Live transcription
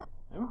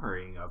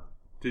hurrying up.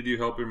 Did you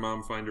help your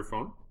mom find her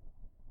phone?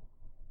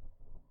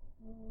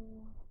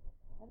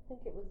 I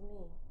think it was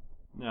me.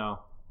 No.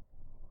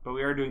 But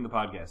we are doing the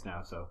podcast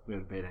now, so we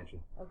have to pay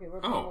attention. Okay,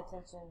 we're paying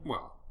attention.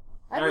 Well.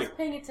 I was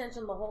paying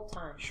attention the whole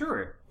time.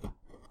 Sure.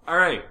 All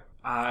right.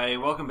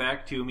 Welcome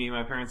back to Me,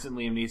 My Parents, and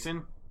Liam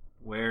Neeson,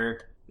 where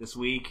this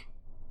week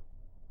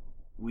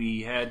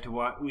we had to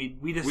watch... We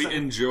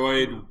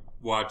enjoyed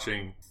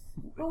watching...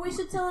 Well, we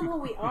should tell them who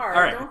we are.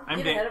 All right, Don't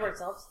get ahead of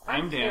ourselves.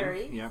 I'm Dan.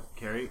 Carrie. Yep,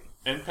 Carrie.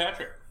 And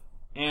Patrick.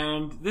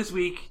 And this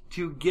week,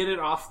 to get it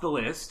off the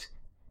list,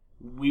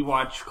 we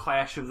watched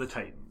Clash of the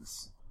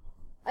Titans.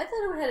 I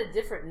thought it had a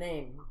different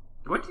name.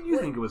 What did you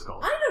think it was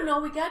called? I don't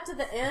know. We got to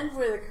the end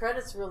where the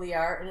credits really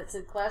are, and it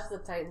said Clash of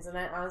the Titans, and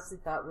I honestly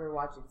thought we were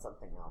watching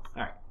something else.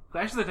 All right.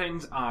 Clash of the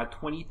Titans,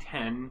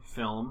 2010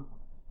 film.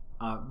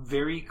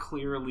 Very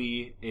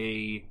clearly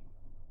a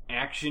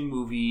action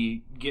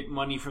movie, get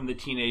money from the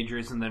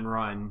teenagers and then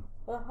run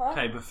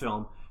type of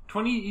film.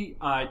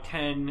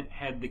 2010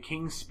 had The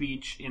King's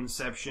Speech,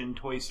 Inception,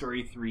 Toy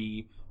Story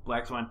 3,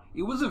 Black Swan.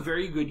 It was a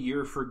very good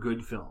year for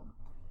good film.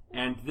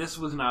 And this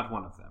was not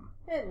one of them.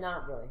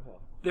 Not really.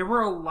 There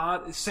were a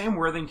lot... Sam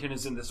Worthington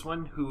is in this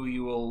one, who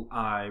you will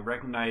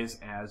recognize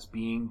as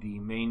being the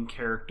main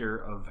character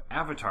of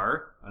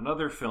Avatar,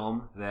 another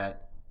film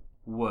that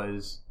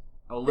was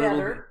a little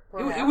better.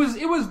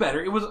 It was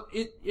better.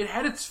 It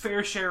had its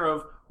fair share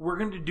of, we're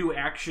going to do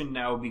action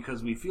now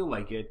because we feel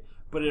like it,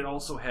 but it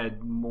also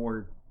had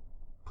more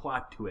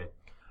plot to it.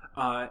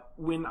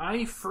 When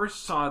I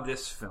first saw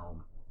this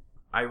film,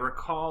 I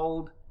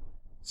recalled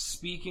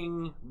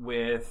speaking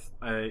with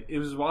it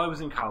was while I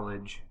was in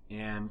college,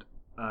 and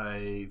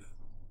a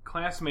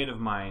classmate of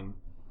mine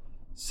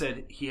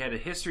said he had a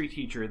history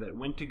teacher that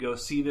went to go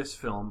see this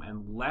film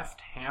and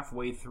left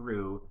halfway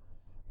through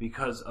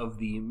because of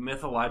the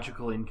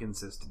mythological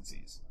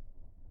inconsistencies.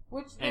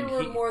 Which there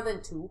were more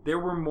than two. There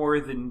were more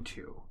than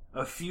two.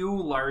 A few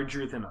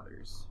larger than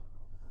others.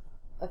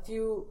 A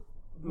few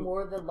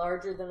more than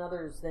larger than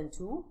others than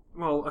two?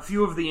 Well, a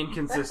few of the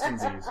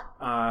inconsistencies.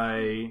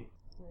 I'm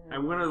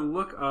going to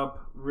look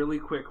up really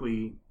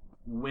quickly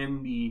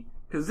when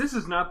because this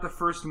is not the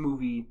first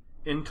movie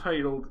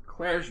entitled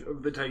Clash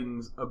of the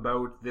Titans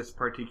about this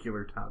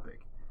particular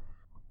topic.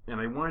 And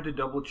I wanted to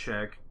double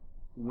check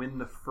when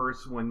the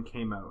first one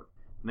came out.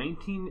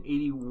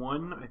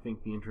 1981, I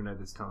think the internet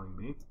is telling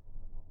me.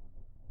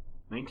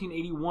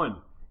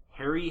 1981.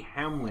 Harry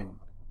Hamlin.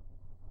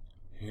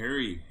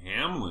 Harry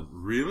Hamlin?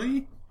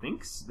 Really?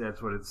 Thinks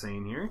that's what it's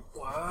saying here.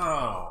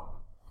 Wow.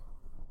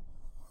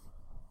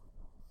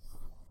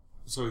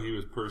 So he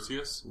was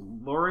Perseus?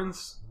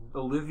 Laurence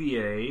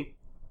Olivier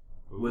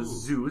was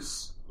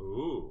Zeus.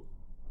 Ooh.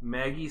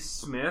 Maggie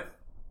Smith,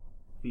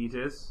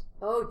 Thetis.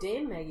 Oh,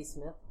 Dame Maggie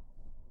Smith.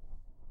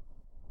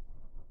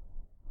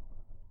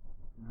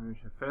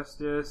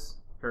 Hephaestus.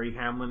 Harry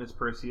Hamlin is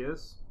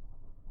Perseus.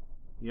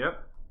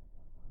 Yep.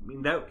 I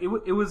mean,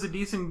 it was a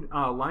decent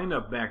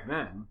lineup back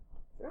then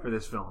for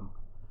this film.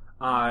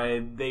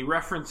 They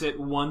reference it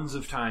ones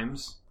of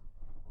times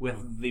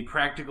with the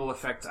practical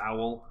effects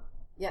owl.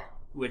 Yeah.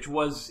 Which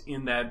was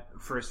in that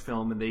first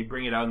film, and they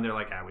bring it out and they're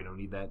like, we don't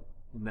need that.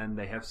 And then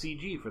they have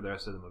CG for the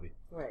rest of the movie.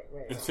 Right.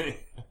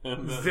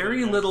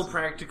 Very little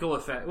practical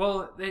effect.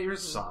 Well,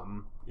 there's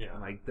some. Yeah.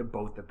 Like the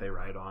boat that they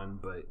ride on,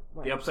 but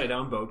the upside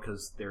down boat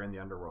because they're in the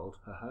underworld.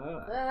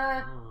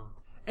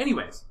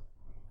 Anyways,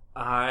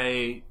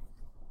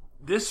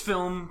 this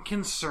film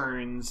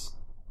concerns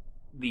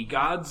the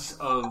gods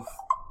of...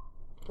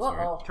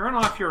 Uh-oh. Turn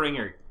off your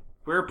ringer.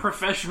 We're a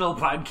professional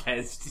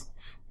podcast.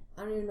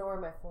 I don't even know where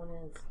my phone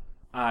is.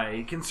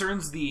 It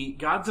concerns the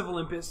gods of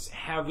Olympus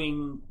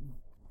having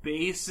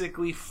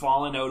basically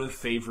fallen out of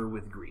favor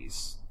with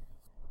Greece.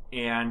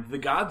 And the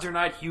gods are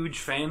not huge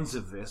fans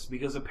of this,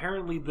 because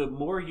apparently the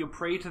more you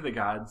pray to the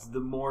gods,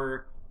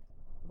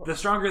 the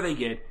stronger they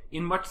get,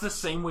 in much the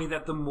same way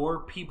that the more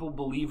people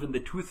believe in the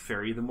Tooth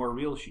Fairy, the more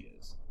real she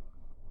is.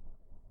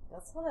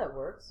 That's how that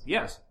works.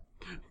 Yes.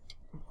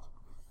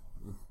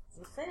 It's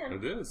a fan.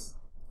 It is.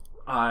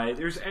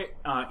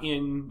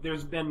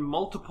 There's been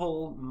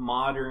multiple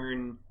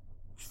modern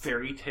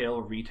fairy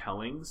tale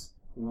retellings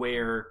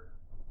where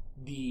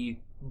the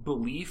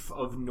belief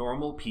of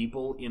normal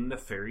people in the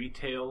fairy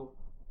tale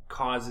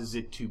causes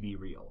it to be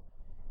real.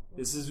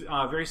 This is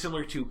very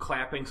similar to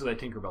clapping so that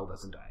Tinkerbell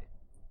doesn't die.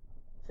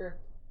 Sure.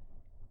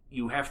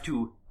 You have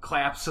to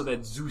clap so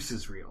that Zeus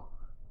is real,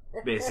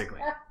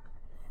 basically.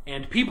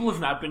 And people have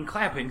not been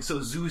clapping,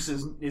 so Zeus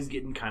is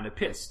getting kind of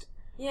pissed.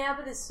 Yeah,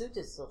 but his suit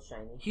is still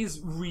shiny.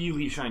 He's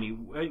really shiny.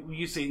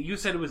 You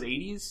said it was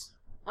 80s?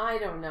 I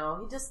don't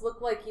know. He just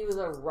looked like he was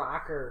a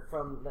rocker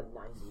from the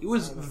 90s. It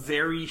was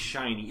very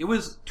shiny. It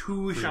was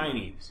too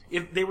shiny.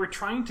 If they were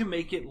trying to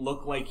make it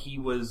look like he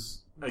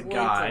was a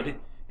god,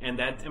 and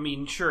that, I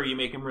mean, sure, you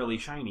make him really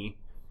shiny.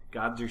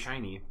 Gods are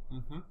shiny.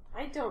 Mm-hmm.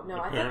 I don't know.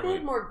 Apparently. I thought they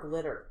had more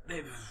glitter.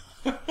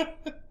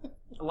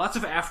 Lots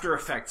of After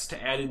Effects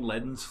to add in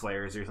lens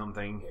flares or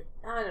something.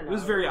 I don't know. It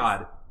was very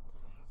odd.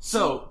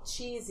 So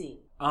cheesy.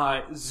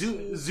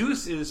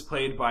 Zeus is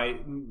played by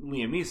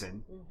Liam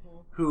Neeson,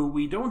 who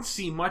we don't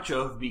see much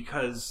of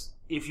because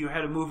if you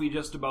had a movie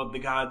just about the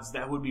gods,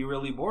 that would be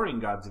really boring,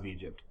 Gods of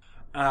Egypt.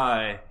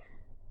 But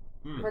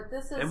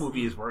this is... That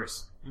movie is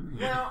worse.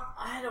 Well,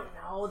 I don't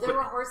know. There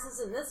were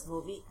horses in this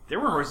movie. There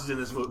were horses in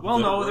this movie. Well,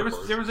 no,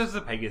 there was just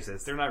a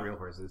Pegasus. They're not real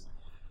horses.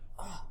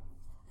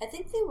 I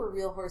think they were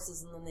real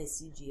horses and then they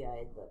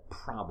CGI'd the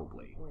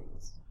Probably.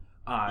 wings.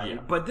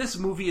 But this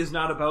movie is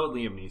not about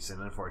Liam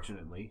Neeson,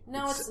 unfortunately.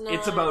 No, it's not.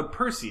 It's about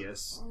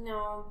Perseus,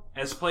 No.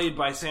 as played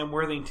by Sam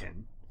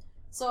Worthington.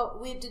 So,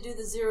 we had to do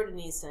the 0 to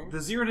Neeson.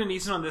 The 0 to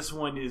Neeson on this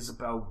one is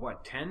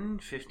about, 10,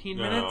 15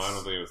 minutes? No, I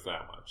don't think it was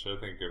that much. I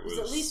think it was...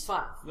 It was at least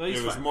 5.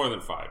 It was more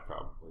than 5,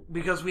 probably.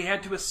 Because we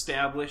had to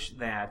establish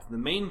that the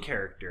main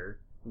character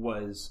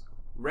was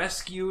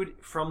rescued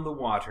from the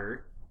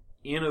water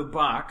in a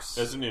box...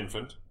 As an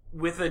infant.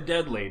 With a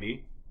dead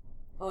lady.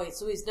 Oh, wait,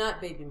 so he's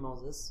not baby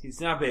Moses. He's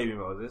not baby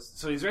Moses.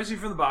 So he's rescued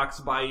from the box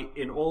by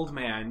an old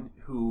man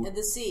who... In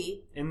the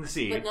sea. In the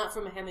sea. But not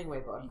from a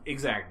Hemingway book.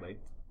 Exactly.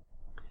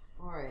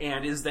 Alright.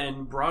 And is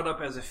then brought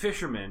up as a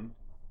fisherman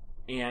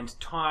and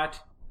taught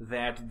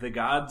that the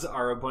gods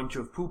are a bunch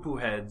of poo-poo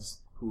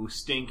heads who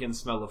stink and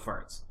smell of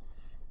farts.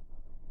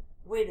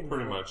 Wait a minute.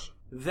 Pretty much.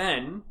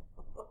 Then,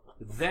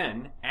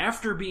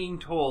 after being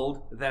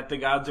told that the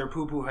gods are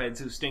poo-poo heads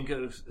who stink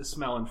of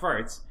smell and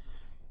farts,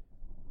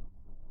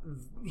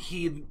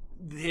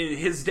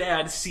 his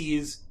dad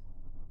sees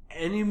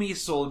enemy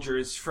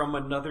soldiers from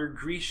another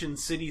Grecian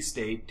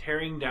city-state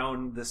tearing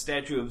down the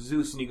statue of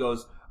Zeus, and he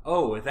goes,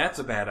 "Oh, that's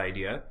a bad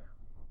idea."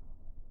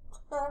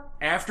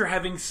 After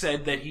having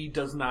said that he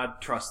does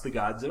not trust the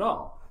gods at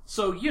all.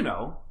 So,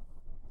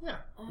 Yeah.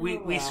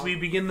 we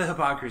begin the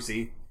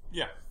hypocrisy.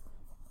 Yeah.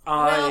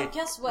 Well,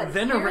 guess what?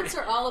 Then Parents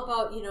are all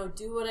about,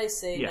 do what I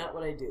say, Yeah. not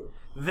what I do.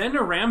 Then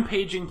a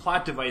rampaging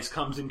plot device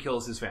comes and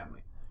kills his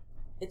family.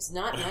 It's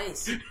not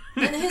nice.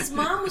 And his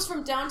mom was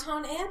from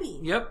Downtown Abbey.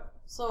 Yep.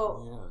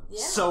 So, yeah.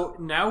 So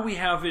now we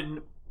have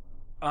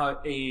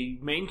a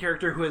main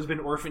character who has been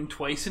orphaned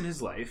twice in his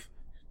life.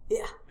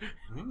 Yeah.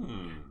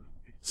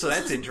 So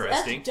that's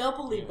interesting. That's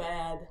doubly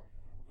bad.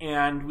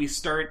 And we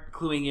start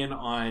cluing in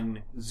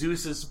on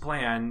Zeus's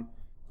plan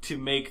to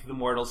make the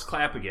mortals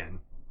clap again.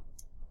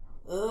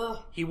 Ugh.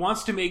 He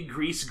wants to make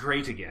Greece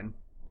great again.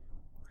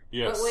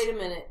 Yes. But wait a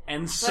minute.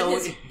 And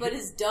so, but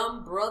his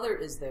dumb brother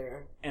is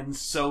there. And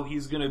so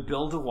he's going to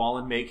build a wall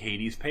and make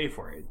Hades pay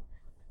for it.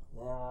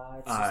 Nah,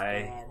 it's just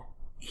bad.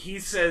 He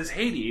says,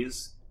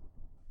 Hades,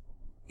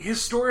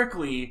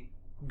 historically,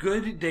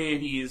 good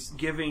deities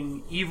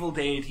giving evil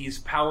deities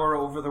power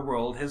over the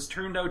world has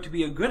turned out to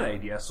be a good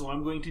idea, so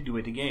I'm going to do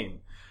it again.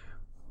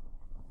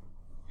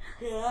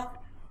 Yeah.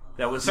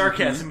 That was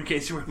sarcasm in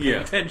case you weren't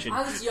paying attention.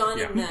 I was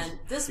yawning then.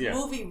 This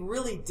movie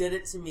really did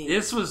it to me.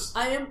 This was...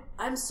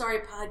 I'm sorry,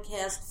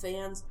 podcast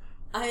fans.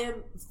 I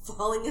am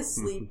falling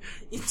asleep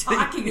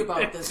talking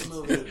about this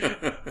movie.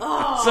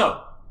 Oh,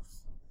 So,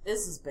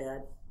 this is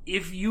bad.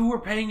 if you were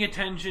paying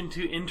attention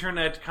to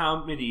internet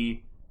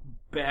comedy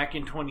back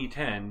in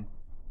 2010,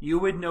 you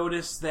would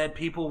notice that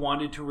people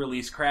wanted to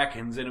release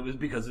Krakens, and it was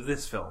because of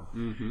this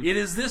film. It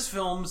is this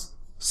film's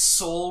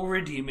sole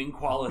redeeming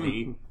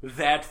quality,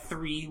 that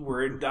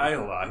 3-word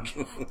dialogue.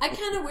 I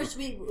kind of wish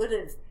we would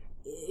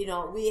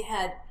have, we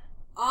had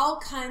all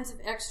kinds of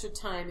extra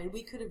time and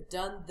we could have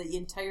done the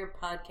entire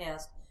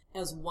podcast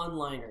as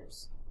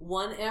one-liners.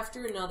 One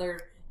after another,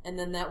 and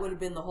then that would have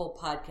been the whole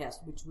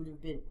podcast, which would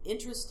have been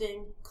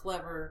interesting,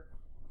 clever,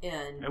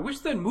 and... I wish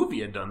that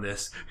movie had done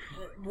this.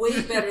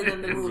 Way better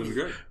than the It was movie.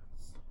 good.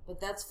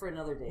 But that's for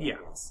another day, Yeah.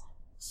 I guess.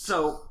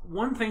 So,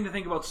 one thing to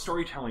think about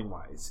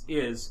storytelling-wise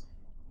is,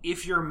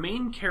 if your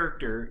main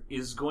character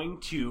is going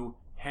to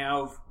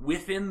have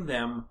within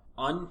them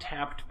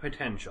untapped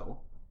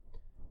potential,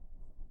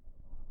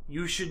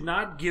 you should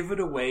not give it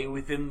away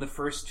within the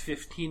first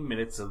 15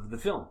 minutes of the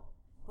film.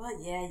 Well,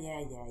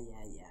 yeah.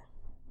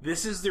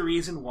 This is the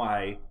reason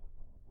why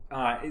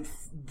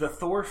the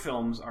Thor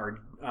films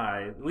are,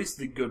 at least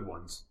the good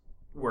ones,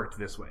 worked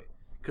this way.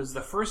 Because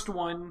the first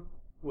one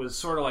was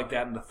sort of like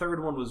that, and the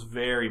third one was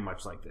very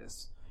much like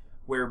this.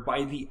 Where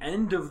by the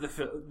end of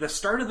the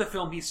start of the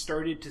film, he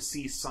started to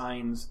see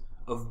signs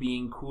of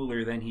being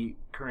cooler than he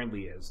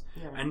currently is.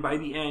 Yeah. And by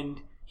the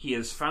end, he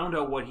has found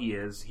out what he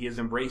is, he has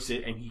embraced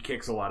it, and he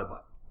kicks a lot of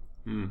butt.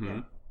 Mm-hmm.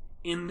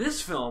 In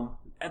this film,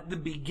 at the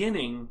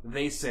beginning,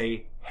 they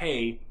say,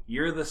 hey,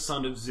 you're the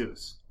son of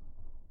Zeus.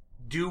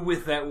 Do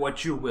with that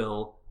what you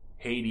will,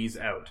 Hades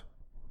out.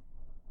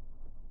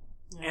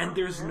 And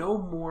there's no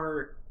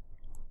more,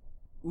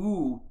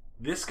 ooh,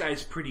 this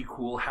guy's pretty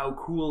cool, how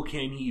cool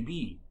can he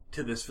be,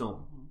 to this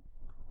film.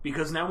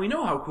 Because now we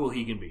know how cool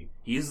he can be.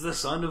 He's the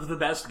son of the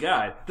best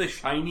god, the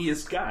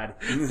shiniest god.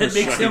 That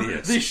makes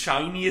him the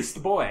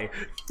shiniest boy.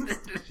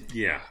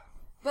 Yeah.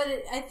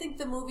 But I think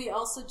the movie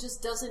also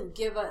just doesn't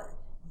give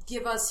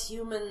us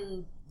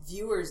human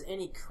viewers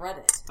any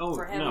credit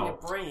for having a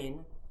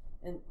brain.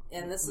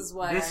 And this is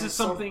why this I'm is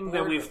something so that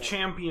bored we've with it.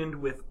 championed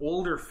with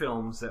older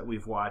films that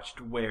we've watched,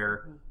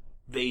 where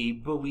they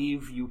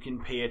believe you can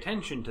pay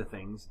attention to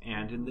things,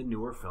 and in the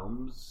newer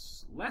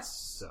films, less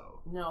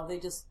so. No, they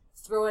just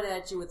throw it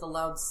at you with a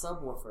loud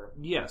subwoofer.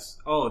 Yes.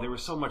 Oh, there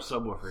was so much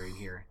subwoofer in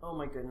here. Oh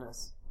my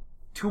goodness.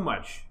 Too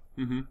much,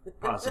 Mm-hmm.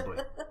 possibly.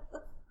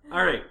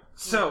 All right,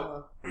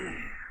 so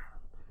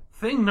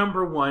thing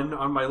number 1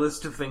 on my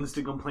list of things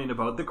to complain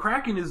about: the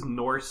Kraken is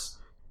Norse.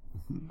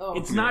 Oh,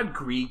 It's not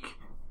Greek.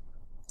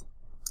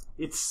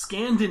 It's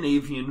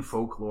Scandinavian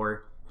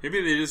folklore.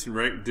 Maybe they just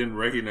didn't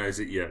recognize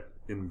it yet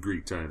in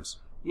Greek times.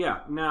 Yeah.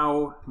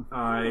 Now,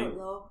 I don't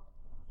know.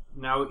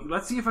 now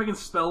let's see if I can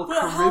spell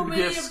Well, how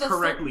many Charybdis of the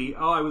correctly.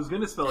 Oh, I was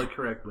going to spell it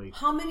correctly.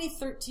 How many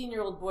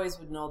 13-year-old boys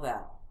would know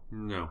that?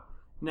 No.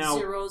 Now,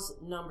 Zeros,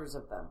 numbers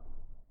of them.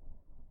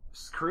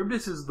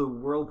 Charybdis is the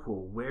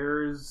whirlpool.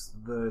 Where's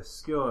the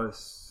Scylla?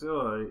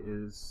 Scylla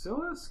is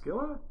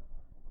Scylla?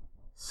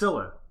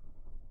 Scylla.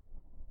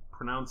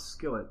 Pronounced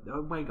skillet.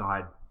 Oh my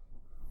god.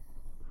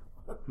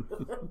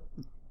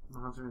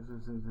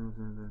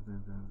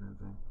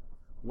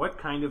 What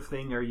kind of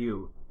thing are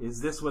you?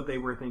 Is this what they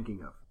were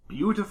thinking of?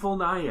 Beautiful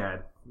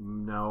naiad.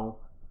 No.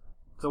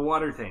 It's a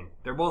water thing.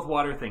 They're both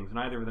water things.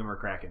 Neither of them are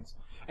krakens.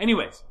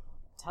 Anyways,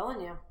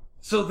 Telling you.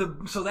 so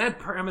that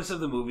premise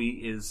of the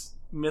movie is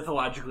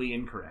mythologically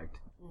incorrect.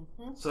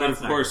 Mm-hmm. So But that's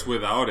of not course, great.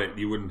 without it,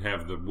 you wouldn't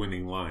have the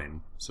winning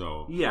line.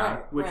 So Yeah,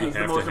 Right, which right. is you the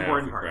have most to have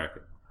important the part.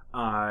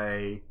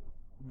 Kraken.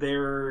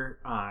 Their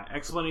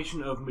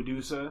explanation of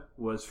Medusa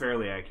was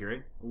fairly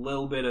accurate. A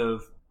little bit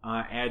of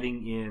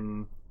adding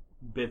in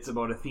bits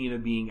about Athena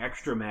being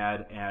extra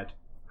mad at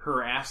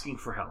her asking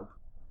for help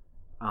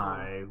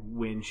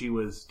when she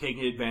was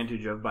taken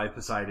advantage of by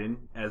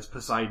Poseidon, as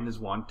Poseidon is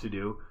wont to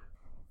do,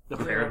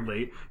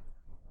 apparently.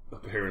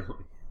 Apparently.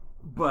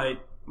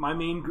 But my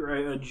main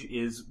grudge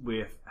is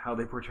with how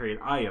they portrayed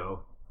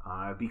Io,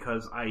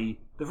 because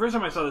the first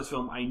time I saw this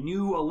film, I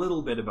knew a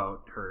little bit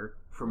about her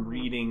from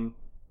reading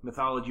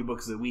mythology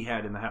books that we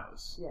had in the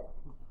house. Yeah,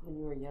 when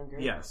you were younger.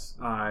 Yes.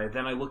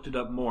 Then I looked it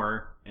up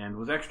more and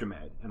was extra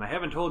mad. And I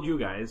haven't told you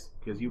guys,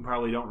 because you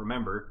probably don't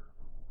remember.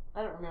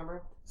 I don't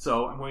remember.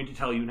 So I'm going to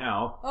tell you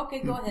now. Okay,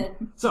 go ahead.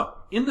 So,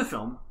 in the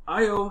film,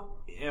 Io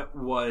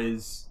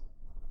was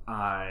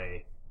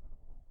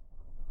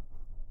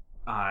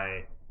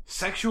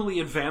sexually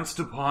advanced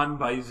upon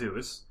by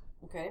Zeus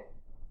Okay.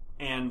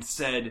 and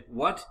said,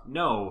 "What?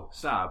 No,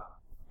 stop."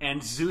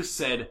 And Zeus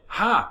said,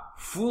 "Ha!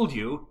 Fooled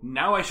you.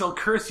 Now I shall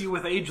curse you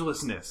with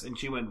agelessness." And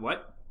she went,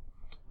 "What?"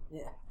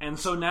 Yeah. And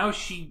so now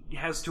she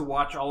has to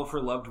watch all of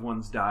her loved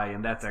ones die,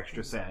 and that's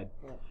extra sad.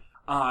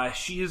 Yeah.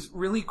 She is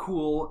really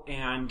cool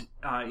and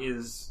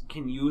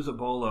can use a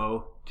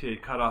bolo to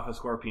cut off a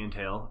scorpion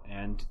tail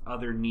and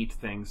other neat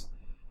things.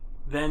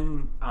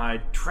 Then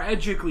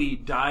tragically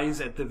dies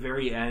at the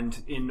very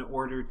end in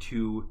order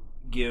to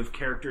give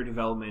character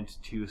development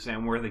to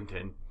Sam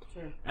Worthington.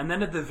 Sure. And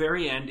then at the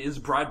very end is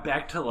brought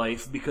back to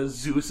life because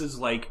Zeus is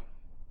like,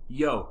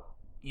 "Yo,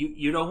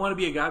 you don't want to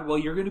be a god? Well,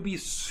 you're going to be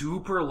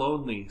super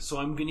lonely, so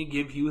I'm going to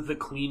give you the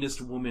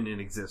cleanest woman in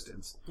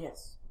existence."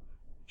 Yes.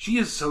 She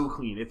is so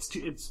clean.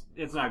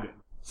 It's not good.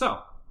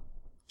 So,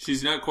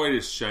 She's not quite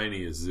as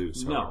shiny as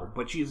Zeus. no, however.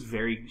 but she is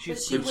very... But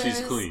She's she But wears,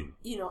 she's clean.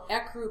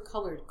 ecru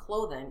colored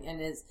clothing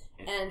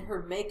and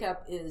her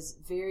makeup is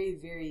very,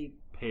 very,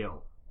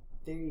 pale.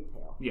 very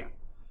pale. Yeah.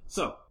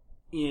 So,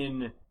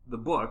 in the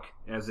book,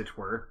 as it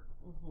were,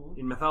 Mm-hmm.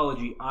 in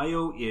mythology,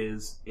 Io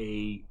is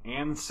a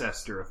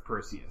ancestor of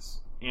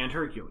Perseus and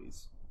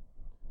Hercules,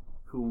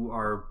 who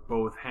are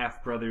both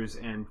half-brothers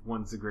and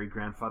one's a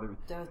great-grandfather.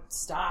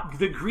 Stop.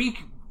 The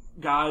Greek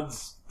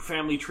gods'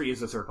 family tree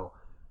is a circle.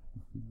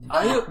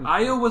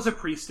 Io was a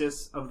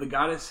priestess of the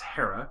goddess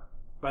Hera.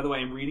 By the way,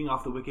 I'm reading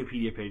off the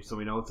Wikipedia page so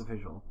we know it's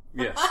official.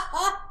 Yes.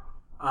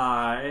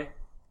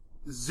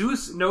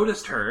 Zeus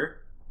noticed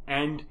her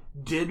and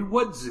did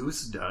what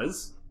Zeus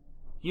does.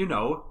 You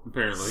know,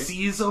 Apparently.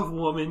 sees a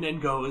woman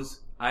and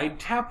goes, "I'd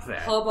tap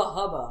that." Hubba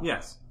hubba.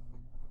 Yes.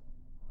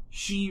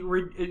 She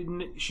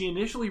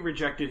initially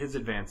rejected his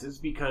advances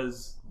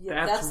because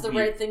Yeah, that's the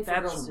right thing for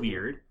that's girls to do.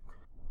 weird.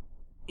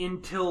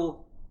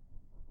 Until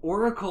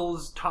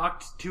oracles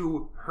talked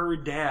to her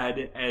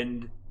dad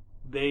and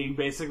they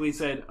basically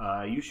said,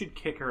 "You should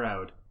kick her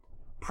out."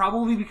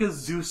 Probably because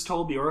Zeus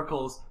told the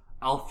oracles,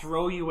 "I'll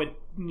throw you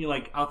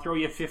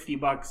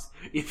 $50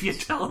 if you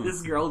tell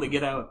this girl to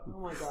get out." Oh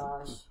my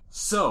gosh.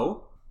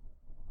 So,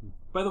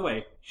 by the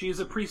way, she is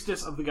a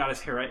priestess of the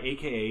goddess Hera,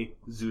 aka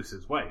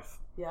Zeus's wife,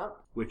 Yep.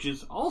 which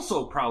is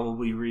also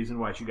probably the reason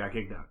why she got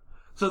kicked out.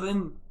 So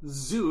then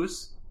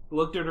Zeus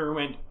looked at her and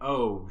went,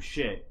 "Oh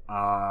shit,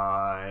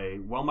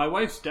 well my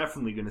wife's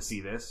definitely gonna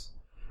see this,"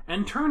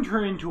 and turned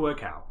her into a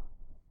cow.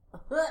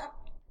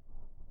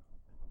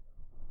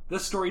 The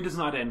story does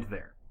not end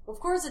there. Of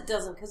course it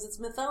doesn't, because it's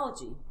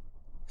mythology.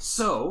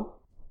 So,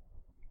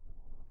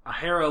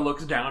 Hera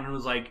looks down and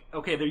was like,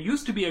 "Okay, there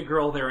used to be a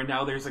girl there and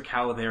now there's a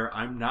cow there.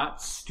 I'm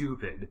not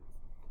stupid.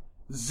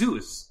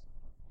 Zeus,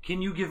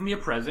 can you give me a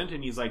present?"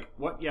 And he's like,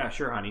 "What? Yeah,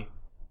 sure, honey.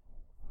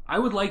 I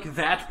would like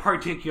that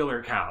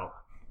particular cow."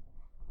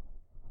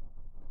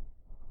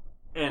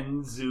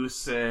 And Zeus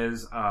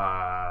says, if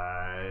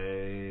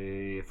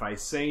I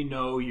say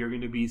no, you're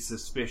going to be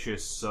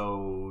suspicious,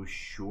 so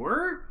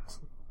sure?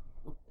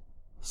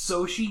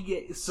 So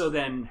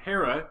then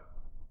Hera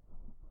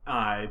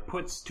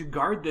puts to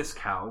guard this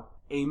cow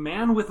a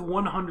man with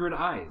 100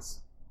 eyes,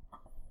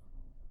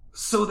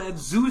 so that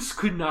Zeus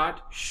could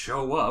not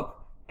show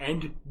up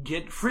and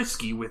get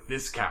frisky with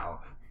this cow.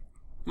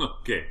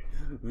 Okay,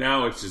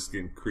 now it's just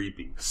getting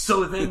creepy.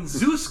 So then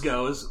Zeus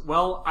goes,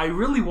 well, I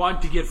really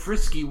want to get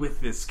frisky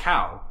with this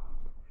cow.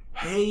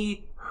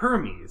 Hey,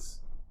 Hermes,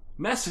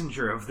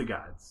 messenger of the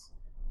gods,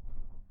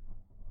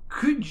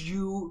 could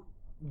you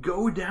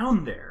go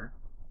down there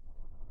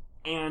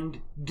and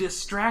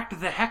distract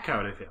the heck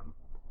out of him?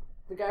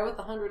 The guy with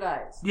the 100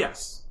 eyes.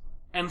 Yes.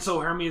 And so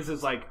Hermes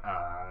is like,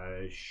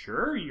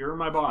 sure, you're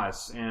my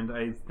boss. And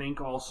I think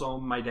also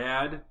my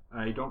dad.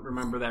 I don't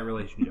remember that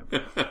relationship.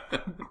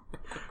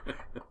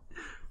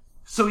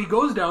 So he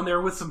goes down there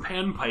with some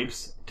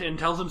panpipes and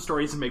tells him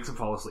stories and makes him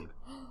fall asleep.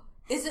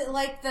 Is it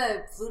like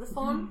the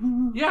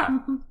flutophone? Yeah.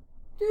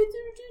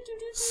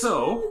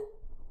 So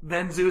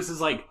then Zeus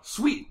is like,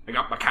 sweet, I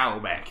got my cow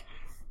back.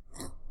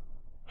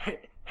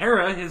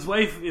 Hera, his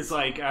wife, is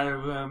like,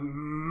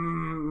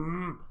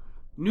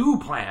 new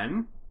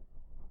plan,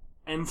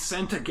 and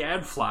sent a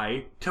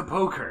gadfly to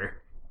poke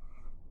her.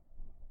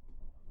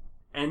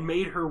 And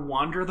made her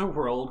wander the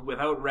world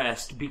without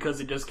rest because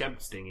it just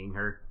kept stinging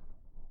her.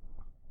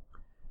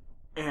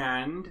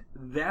 And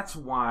that's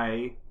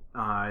why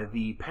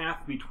the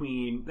path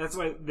between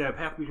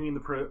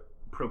the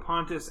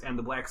Propontis and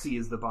the Black Sea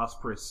is the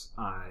Bosporus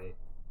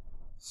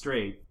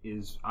Strait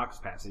is Ox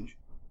Passage.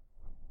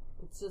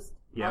 It's just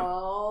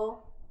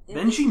all.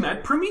 Then she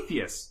met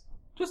Prometheus,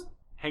 just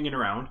hanging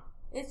around.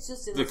 It's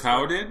just the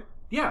cow did.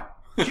 Yeah,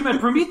 she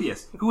met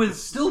Prometheus, who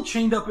is still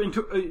chained up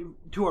into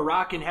to a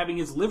rock and having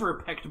his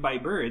liver pecked by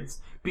birds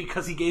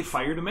because he gave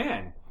fire to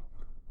man.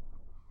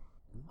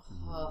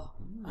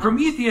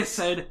 Prometheus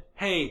said,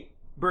 hey,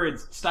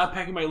 birds, stop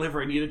pecking my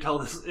liver. I need to tell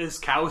this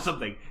cow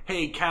something.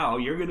 Hey, cow,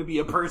 you're going to be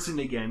a person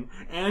again,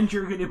 and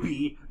you're going to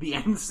be the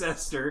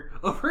ancestor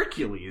of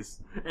Hercules.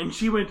 And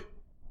she went,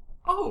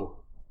 oh,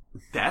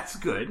 that's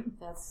good.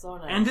 That's so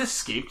nice. And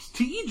escaped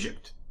to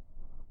Egypt.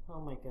 Oh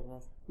my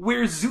goodness.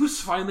 Where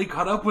Zeus finally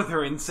caught up with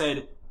her and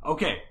said,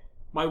 okay,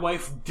 my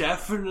wife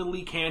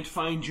definitely can't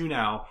find you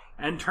now,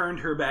 and turned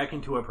her back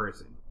into a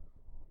person.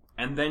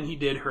 And then he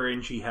did her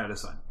and she had a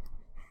son.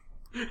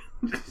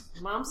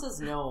 Mom says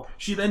no.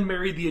 She then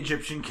married the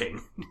Egyptian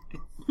king.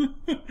 Oh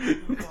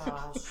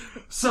gosh.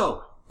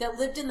 So that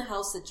lived in the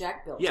house that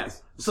Jack built.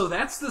 Yes. So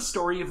that's the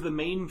story of the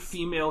main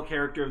female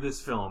character of this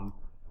film.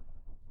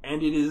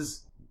 And it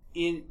is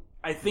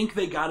I think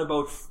they got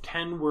about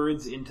 10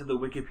 words into the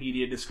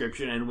Wikipedia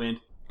description and went,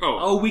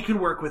 oh, we can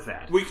work with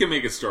that. We can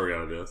make a story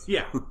out of this.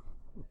 Yeah.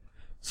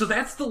 So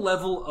that's the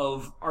level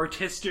of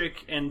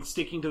artistic and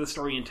sticking to the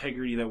story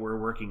integrity that we're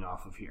working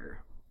off of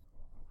here.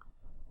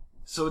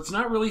 So it's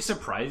not really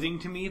surprising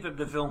to me that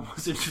the film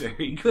wasn't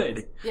very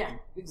good. Yeah,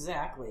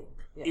 exactly.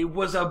 Yeah. It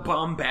was a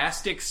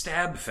bombastic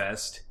stab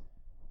fest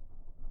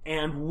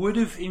and would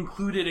have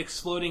included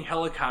exploding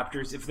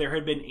helicopters if there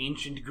had been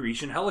ancient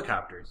Grecian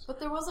helicopters. But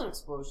there was an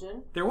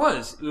explosion. There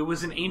was. It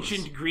was an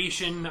ancient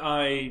Grecian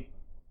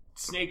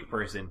snake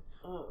person.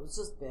 Oh, it was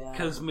just bad.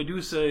 Because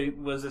Medusa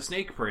was a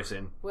snake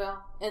person.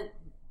 Well, and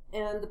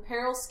the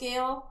peril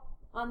scale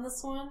on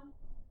this one?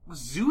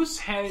 Zeus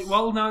had...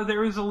 Well, no, there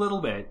was a little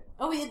bit.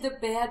 Oh, he had the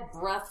bad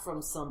breath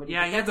from somebody.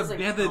 Yeah, he had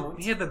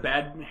the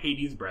bad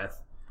Hades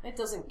breath. It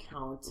doesn't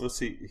count. Was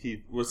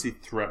he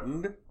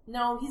threatened?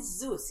 No, he's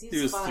Zeus.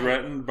 He was fine.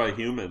 threatened by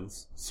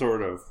humans,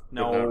 sort of.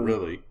 No. But not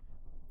really.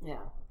 Yeah.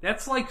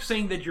 That's like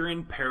saying that you're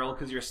in peril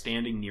because you're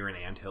standing near an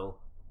anthill.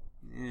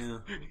 Yeah.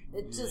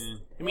 It just...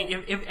 I mean,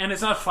 and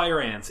it's not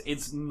fire ants,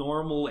 it's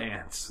normal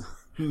ants.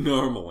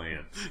 Normal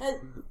ants.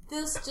 And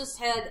this just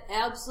had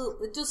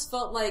it just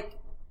felt like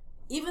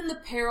even the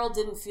peril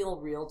didn't feel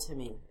real to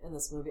me in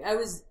this movie.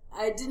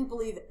 I didn't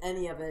believe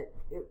any of it.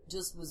 It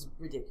just was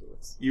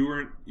ridiculous. You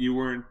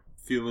weren't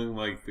feeling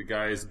like the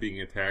guys being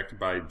attacked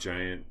by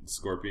giant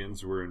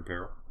scorpions were in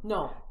peril?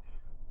 No.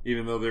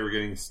 Even though they were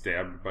getting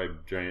stabbed by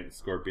giant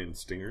scorpion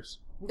stingers?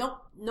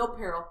 Nope. No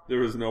peril. There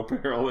was no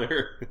peril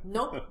there?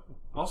 Nope.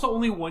 Also,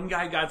 only one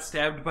guy got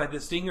stabbed by the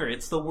stinger.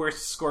 It's the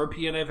worst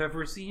scorpion I've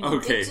ever seen.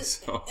 Okay,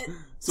 so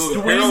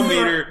the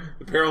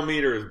peril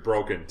meter is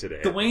broken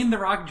today. Dwayne The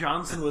Rock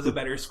Johnson was a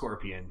better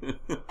scorpion.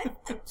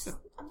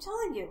 I'm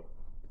telling you.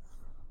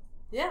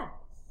 Yeah.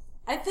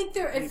 I think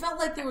it felt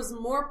like there was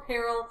more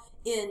peril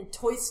in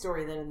Toy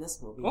Story than in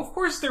this movie. Well, of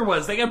course there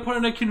was. They got put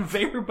on a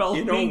conveyor belt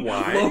being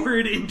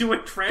lowered into a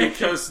trash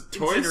because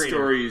Toy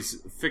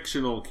Story's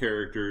fictional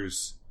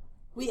characters...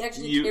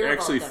 You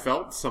actually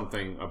felt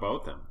something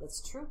about them. That's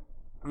true.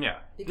 Yeah.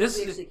 Because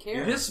we actually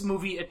care. This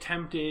movie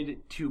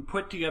attempted to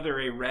put together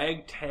a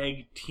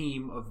ragtag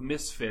team of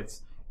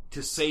misfits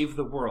to save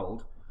the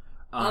world.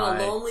 On a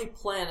lonely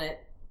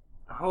planet.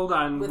 Hold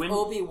on. With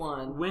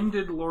Obi-Wan. When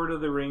did Lord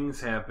of the Rings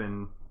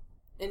happen?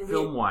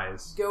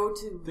 Film-wise. Go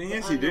to The thing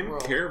is, you didn't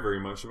care very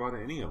much about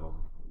any of them.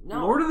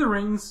 No. Lord of the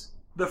Rings,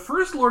 the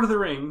first Lord of the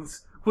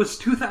Rings was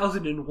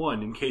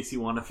 2001, in case you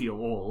want to feel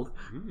old.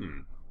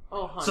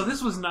 Oh, honey. So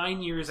this was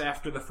 9 years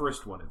after the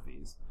first one of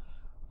these.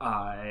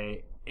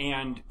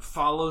 And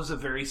follows a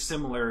very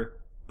similar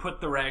put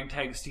the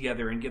ragtags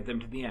together and get them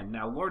to the end.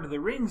 Now, Lord of the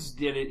Rings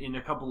did it in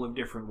a couple of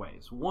different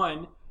ways.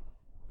 One,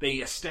 they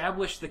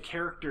established the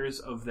characters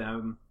of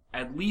them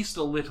at least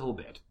a little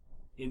bit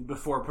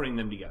before putting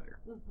them together.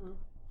 Mm-hmm.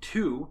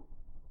 Two,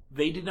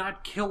 they did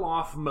not kill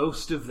off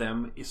most of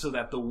them so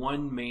that the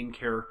one main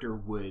character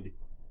would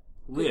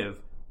live.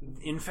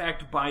 In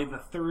fact, by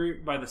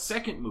the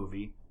second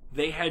movie,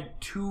 they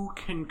had two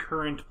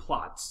concurrent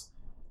plots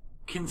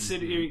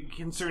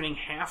concerning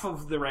half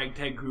of the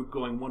ragtag group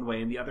going one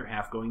way and the other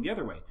half going the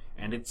other way.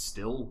 And it's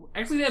still...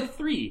 Actually, they had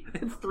three. They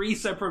had three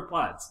separate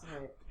plots.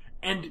 Right.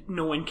 And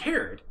no one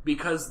cared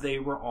because they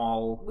were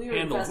all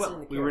handled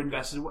well. We were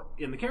invested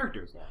in the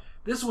characters. Yeah.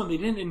 This one, they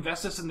didn't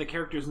invest us in the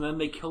characters and then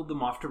they killed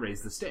them off to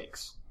raise the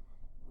stakes.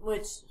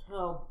 Which,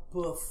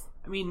 boof.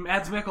 I mean,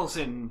 Mads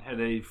Mikkelsen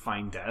had a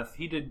fine death.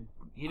 He did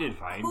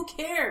fine. Who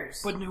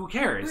cares? But who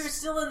cares? We were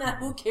still in that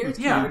who cares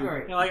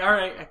category. You're like, all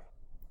right...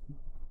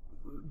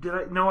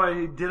 I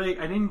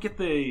didn't get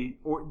the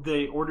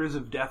orders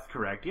of death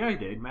correct. Yeah, I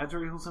did. Mads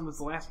Mikkelsen was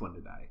the last one to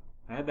die.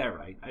 I had that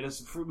right. I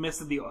just missed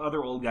that the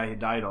other old guy had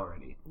died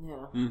already.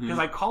 Yeah. Because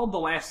I called the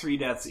last three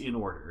deaths in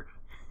order.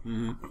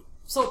 Mm-hmm.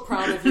 So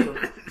proud of you.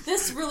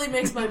 This really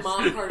makes my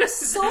mom heart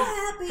so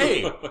happy.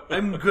 Hey,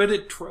 I'm good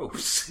at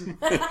tropes.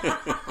 A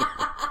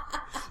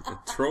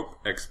trope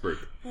expert.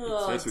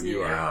 Oh, that's what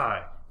you are.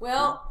 God.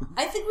 Well,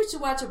 I think we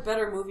should watch a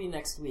better movie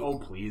next week. Oh,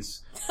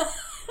 please.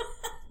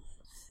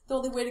 The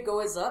only way to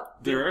go is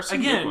up. There are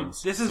some good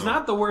ones. This is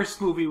not the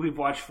worst movie we've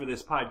watched for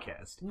this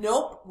podcast.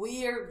 Nope,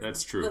 we are.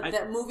 That's true.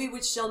 That movie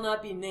which shall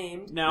not be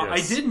named. Now,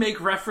 yes. I did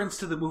make reference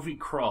to the movie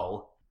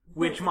Krull,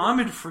 which Mom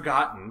had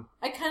forgotten.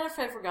 I kind of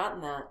had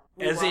forgotten that.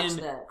 As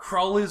in,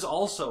 Krull is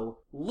also,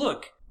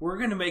 look, we're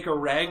going to make a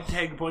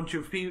ragtag bunch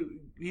of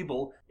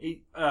people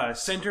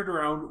centered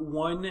around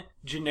one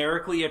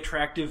generically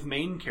attractive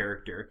main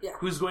character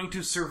who's going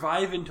to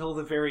survive until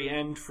the very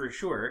end for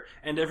sure,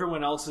 and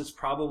everyone else is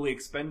probably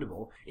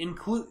expendable.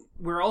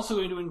 We're also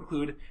going to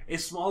include a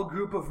small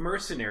group of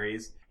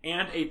mercenaries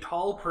and a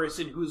tall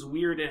person who's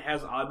weird and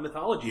has odd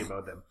mythology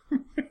about them.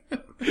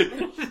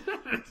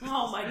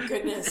 Oh my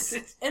goodness.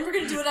 And we're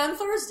going to do it on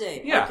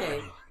Thursday. Yeah.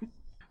 Okay.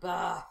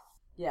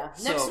 Yeah.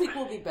 Next week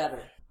will be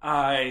better.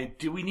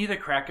 Do we need to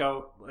crack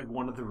out like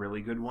one of the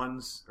really good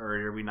ones, or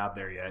are we not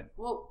there yet?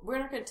 Well, we're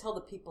not going to tell the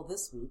people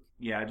this week.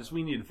 Yeah,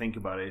 we need to think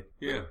about it.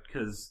 Yeah,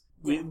 because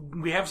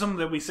we have something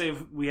that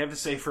we have to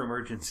save for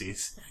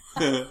emergencies.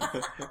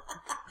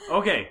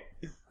 Okay.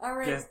 All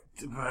right.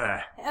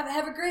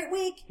 Have a great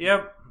week.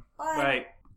 Yep. Bye. Bye.